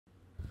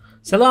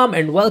Salam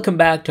and welcome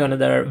back to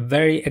another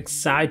very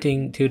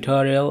exciting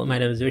tutorial. My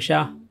name is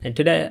Visha and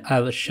today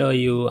I will show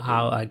you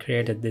how I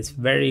created this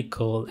very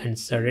cool and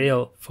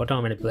surreal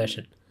photo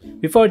manipulation.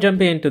 Before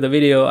jumping into the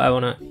video, I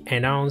want to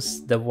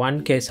announce the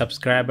 1K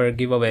subscriber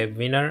giveaway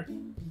winner.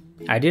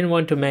 I didn't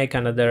want to make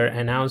another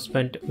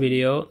announcement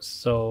video,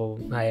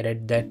 so I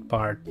added that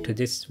part to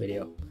this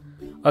video.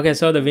 Okay,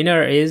 so the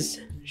winner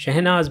is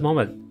Shehnaz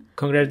Mohammed.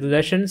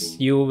 Congratulations,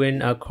 you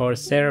win a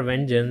Corsair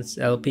Vengeance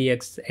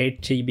LPX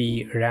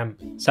 8GB RAM.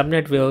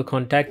 Subnet will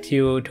contact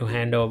you to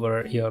hand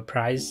over your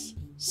prize.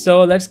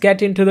 So let's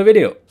get into the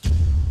video.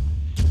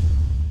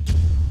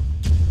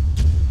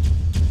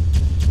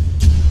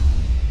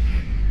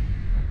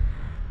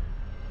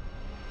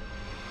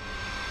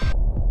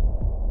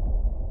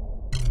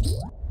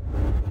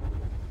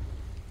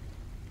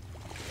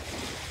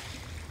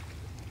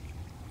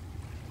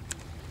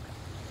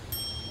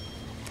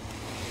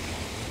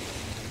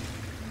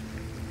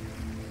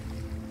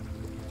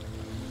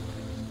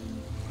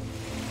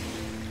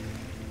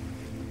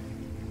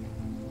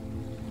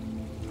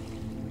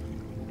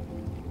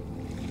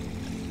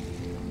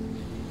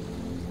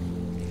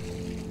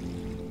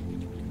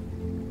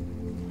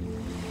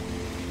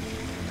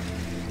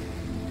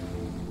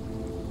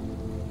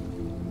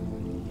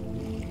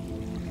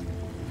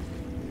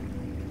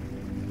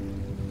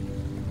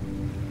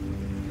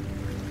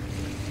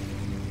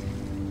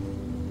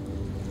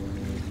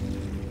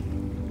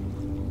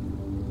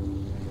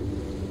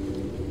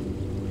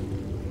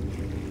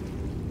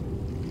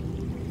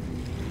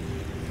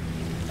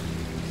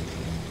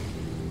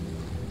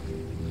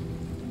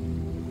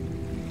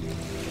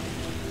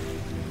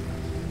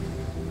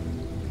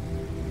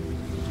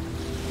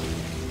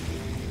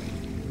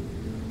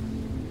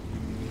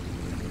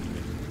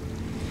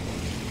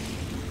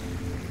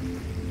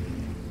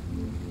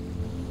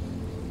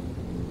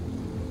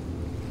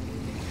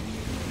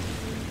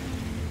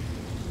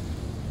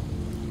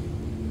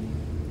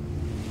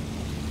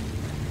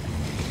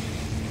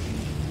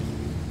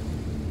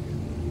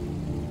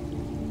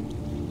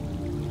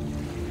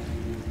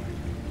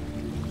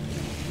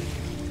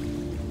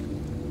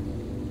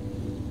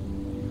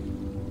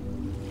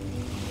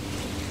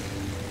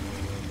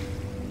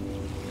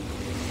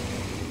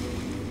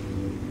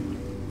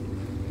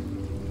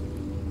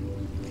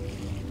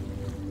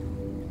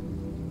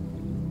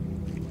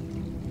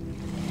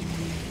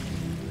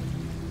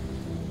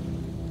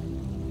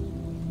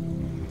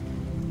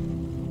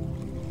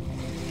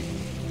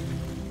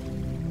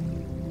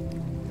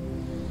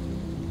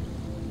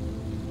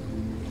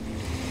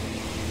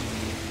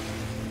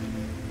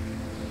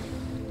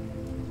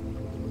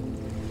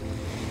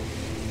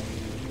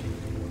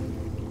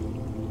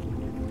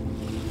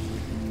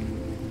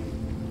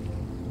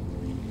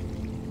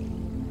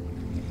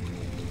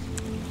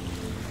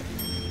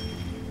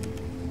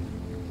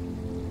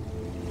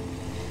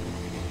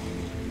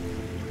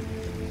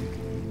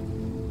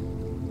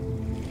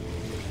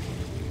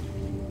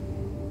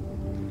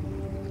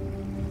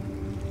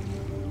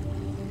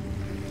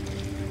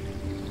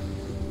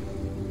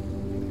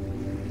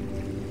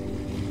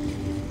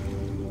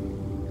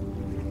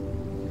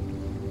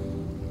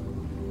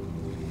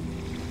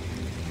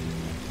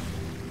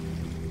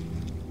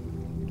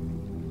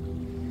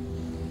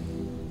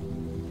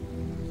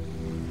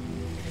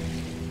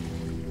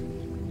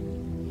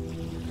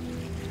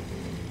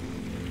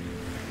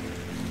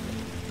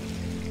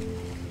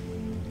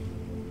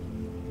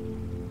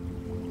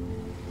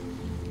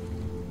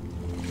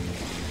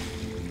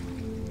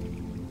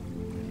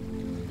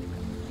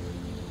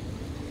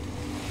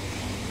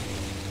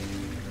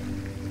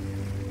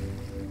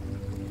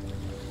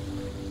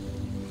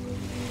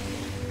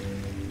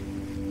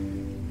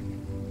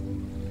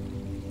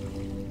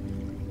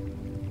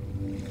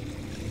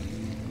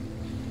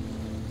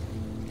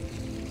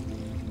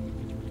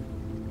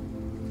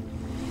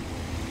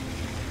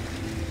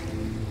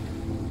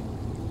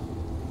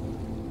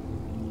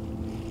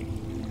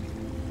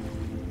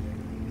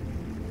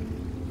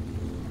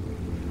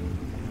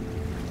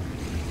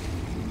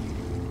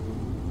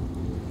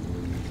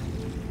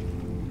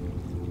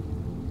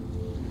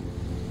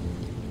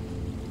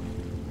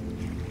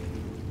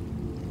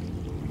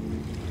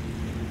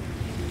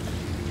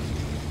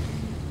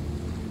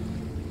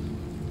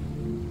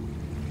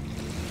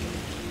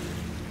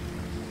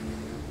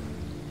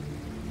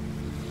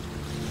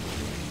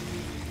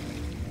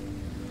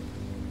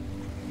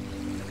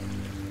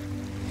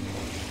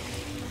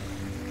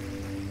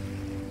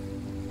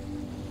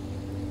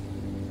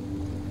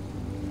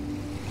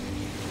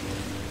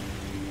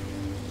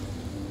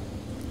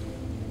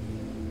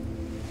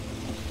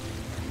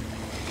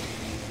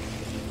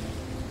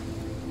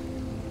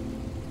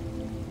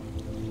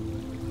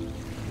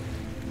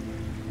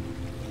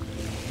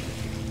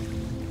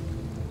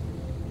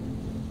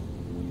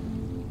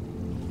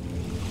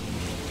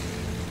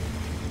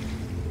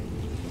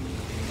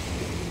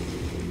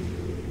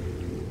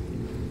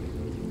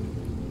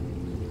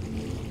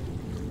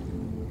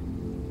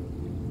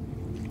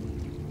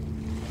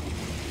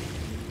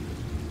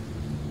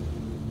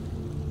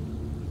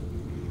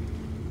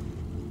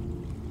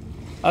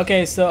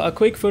 Okay, so a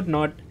quick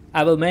footnote.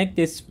 I will make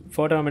this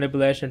photo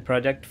manipulation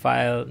project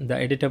file, the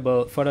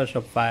editable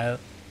Photoshop file,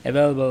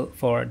 available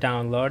for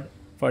download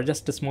for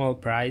just a small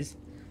price.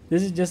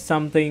 This is just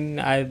something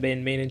I've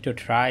been meaning to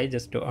try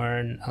just to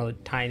earn a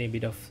tiny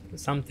bit of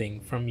something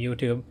from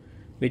YouTube,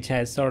 which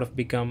has sort of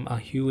become a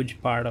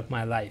huge part of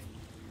my life.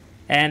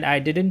 And I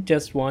didn't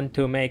just want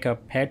to make a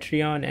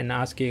Patreon and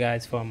ask you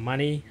guys for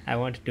money, I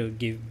wanted to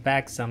give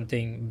back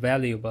something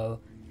valuable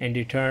in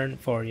return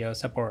for your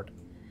support.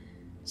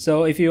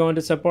 So if you want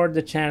to support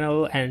the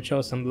channel and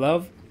show some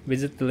love,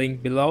 visit the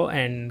link below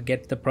and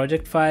get the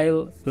project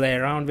file, play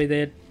around with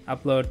it,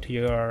 upload to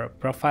your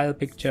profile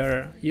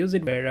picture, use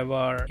it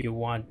wherever you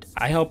want.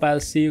 I hope I'll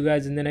see you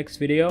guys in the next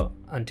video.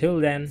 Until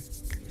then,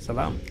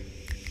 salam.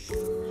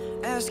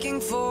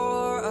 Asking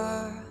for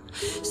a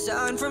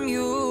sign from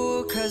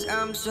you, 'cause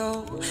I'm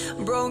so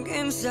broke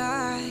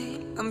inside.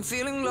 I'm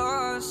feeling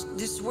lost,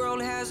 this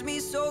world has me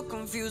so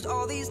confused.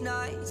 All these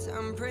nights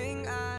I'm praying